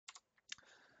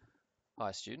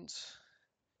Hi students.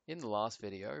 In the last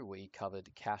video we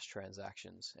covered cash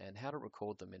transactions and how to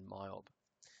record them in MYOB.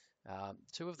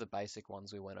 Two of the basic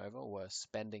ones we went over were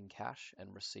spending cash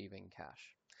and receiving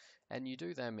cash. And you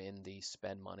do them in the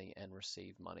spend money and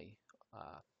receive money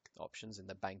options in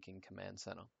the banking command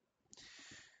center.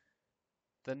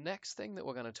 The next thing that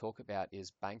we're going to talk about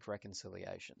is bank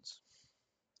reconciliations.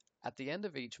 At the end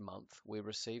of each month we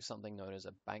receive something known as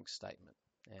a bank statement,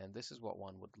 and this is what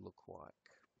one would look like.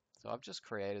 So I've just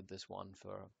created this one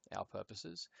for our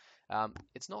purposes.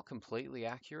 It's not completely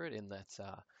accurate in that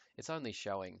it's only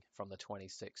showing from the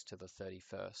 26th to the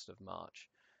 31st of March,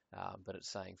 but it's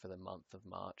saying for the month of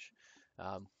March.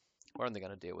 We're only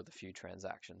going to deal with a few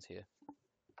transactions here.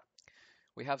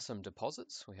 We have some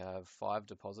deposits. We have 5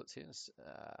 deposits here,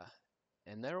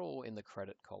 and they're all in the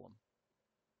credit column.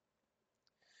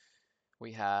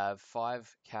 We have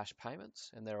 5 cash payments,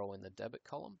 and they're all in the debit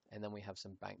column, and then we have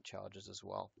some bank charges as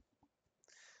well.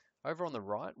 Over on the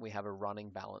right, we have a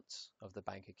running balance of the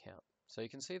bank account. So you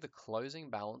can see the closing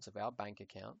balance of our bank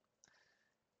account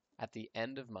at the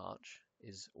end of March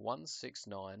is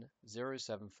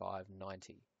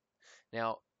 169,075.90.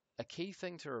 Now, a key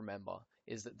thing to remember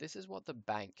is that this is what the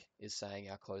bank is saying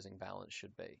our closing balance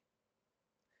should be.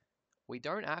 We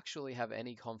don't actually have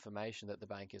any confirmation that the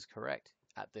bank is correct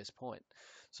at this point.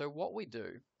 So what we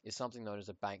do is something known as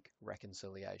a bank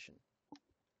reconciliation.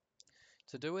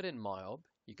 To do it in MYOB,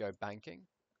 you go Banking,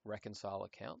 Reconcile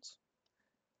Accounts,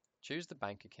 choose the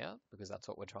bank account because that's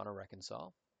what we're trying to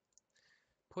reconcile,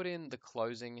 put in the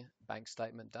closing bank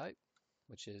statement date,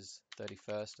 which is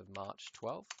 31st of March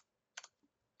 12,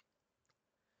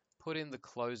 put in the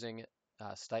closing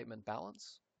statement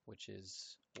balance, which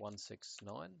is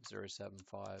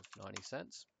 169,075.90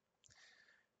 cents,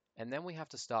 and then we have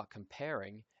to start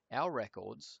comparing our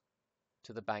records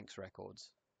to the bank's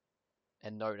records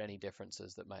and note any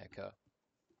differences that may occur.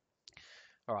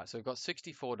 All right, so we've got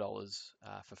 $64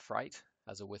 for freight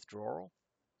as a withdrawal,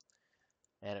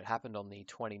 and it happened on the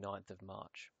 29th of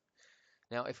March.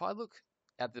 Now, if I look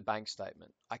at the bank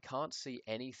statement, I can't see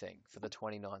anything for the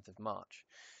 29th of March,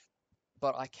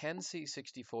 but I can see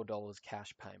 $64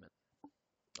 cash payment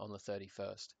on the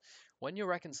 31st. When you're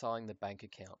reconciling the bank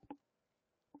account,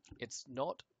 it's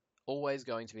not always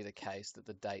going to be the case that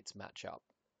the dates match up.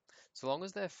 So long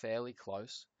as they're fairly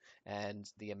close and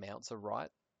the amounts are right,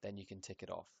 then you can tick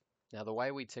it off. Now the way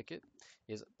we tick it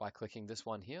is by clicking this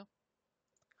one here,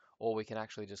 or we can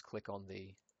actually just click on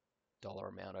the dollar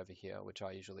amount over here, which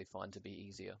I usually find to be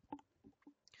easier.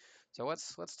 So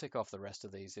let's tick off the rest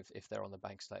of these if they're on the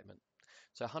bank statement.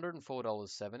 So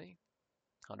 $104.70,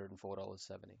 $104.70.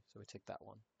 So we tick that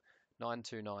one.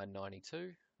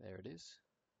 $929.92, there it is.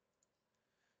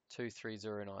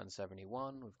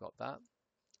 $230.971, we've got that.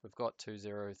 We've got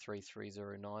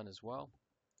 203309 as well.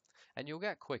 And you'll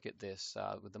get quick at this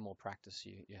with the more practice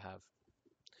you have.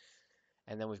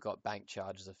 And then we've got bank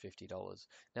charges of $50.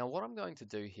 Now what I'm going to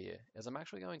do here is I'm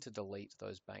actually going to delete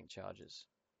those bank charges.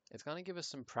 It's going to give us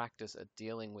some practice at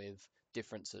dealing with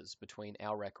differences between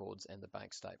our records and the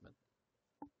bank statement.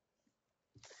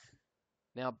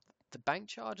 Now the bank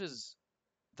charges,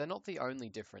 they're not the only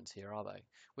difference here, are they?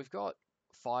 We've got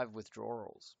 5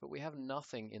 withdrawals, but we have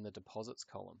nothing in the deposits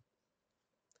column.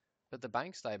 But the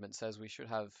bank statement says we should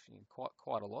have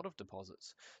quite a lot of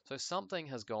deposits. So something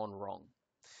has gone wrong.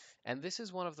 And this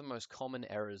is one of the most common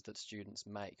errors that students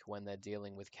make when they're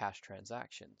dealing with cash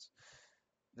transactions.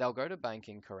 They'll go to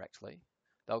banking correctly,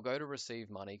 they'll go to receive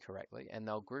money correctly, and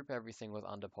they'll group everything with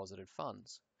undeposited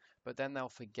funds. But then they'll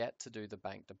forget to do the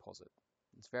bank deposit.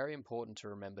 It's very important to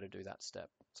remember to do that step.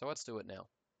 So let's do it now.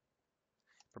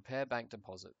 Prepare bank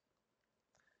deposit.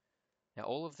 Now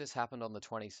all of this happened on the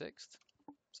 26th.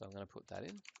 So I'm going to put that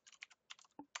in,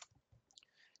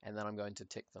 and then I'm going to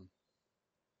tick them,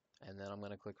 and then I'm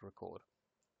going to click record.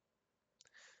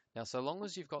 Now, so long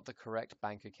as you've got the correct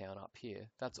bank account up here,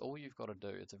 that's all you've got to do.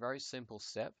 It's a very simple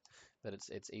step, but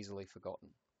it's easily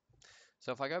forgotten.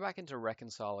 So if I go back into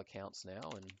reconcile accounts now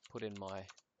and put in my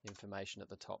information at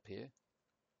the top here,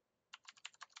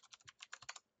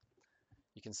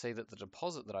 you can see that the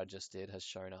deposit that I just did has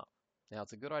shown up. Now,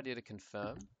 it's a good idea to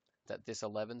confirm that this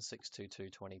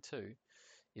 11,622.22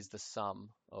 is the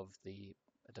sum of the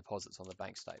deposits on the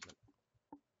bank statement.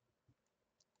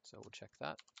 So we'll check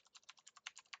that.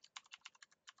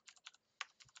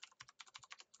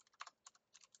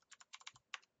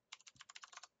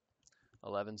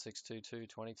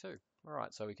 $11,622.22. All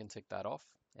right, so we can tick that off,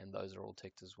 and those are all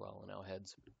ticked as well in our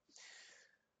heads.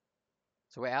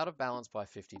 So we're out of balance by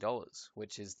 $50,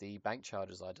 which is the bank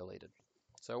charges I deleted.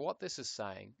 So what this is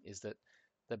saying is that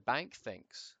the bank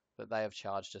thinks that they have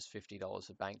charged us $50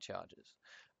 for bank charges,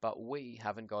 but we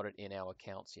haven't got it in our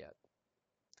accounts yet.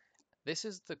 This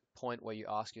is the point where you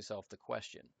ask yourself the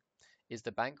question, is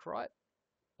the bank right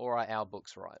or are our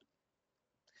books right?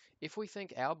 If we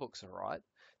think our books are right,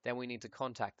 then we need to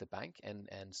contact the bank and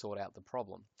sort out the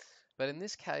problem. But in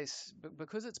this case,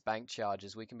 because it's bank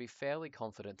charges, we can be fairly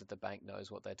confident that the bank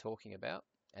knows what they're talking about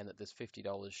and that this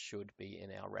 $50 should be in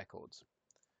our records.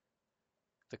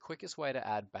 The quickest way to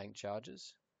add bank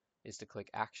charges is to click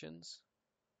Actions,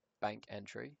 Bank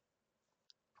Entry,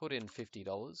 put in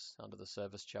 $50 under the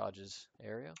service charges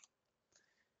area.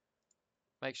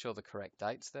 Make sure the correct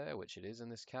date's there, which it is in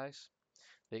this case.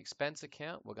 The expense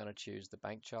account, we're going to choose the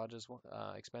bank charges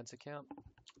expense account.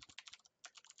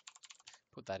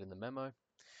 Put that in the memo.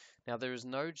 Now there is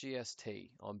no GST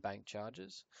on bank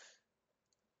charges.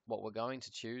 What we're going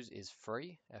to choose is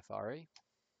free, F-R-E,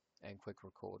 and click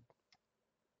record.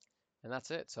 And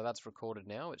that's it. So that's recorded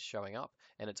now. It's showing up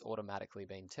and it's automatically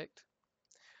been ticked.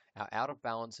 Our out of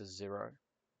balance is 0.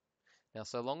 Now,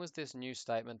 so long as this new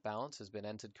statement balance has been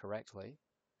entered correctly,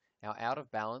 our out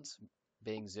of balance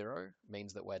being 0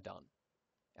 means that we're done.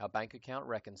 Our bank account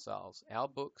reconciles. Our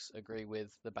books agree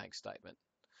with the bank statement.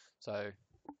 So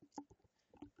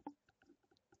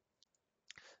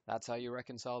that's how you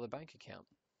reconcile the bank account.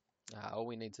 All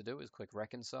we need to do is click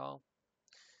reconcile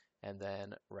and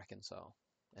then reconcile,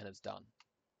 and it's done.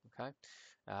 Okay.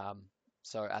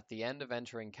 So at the end of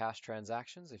entering cash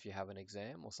transactions, if you have an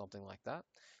exam or something like that,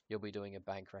 you'll be doing a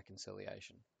bank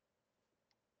reconciliation.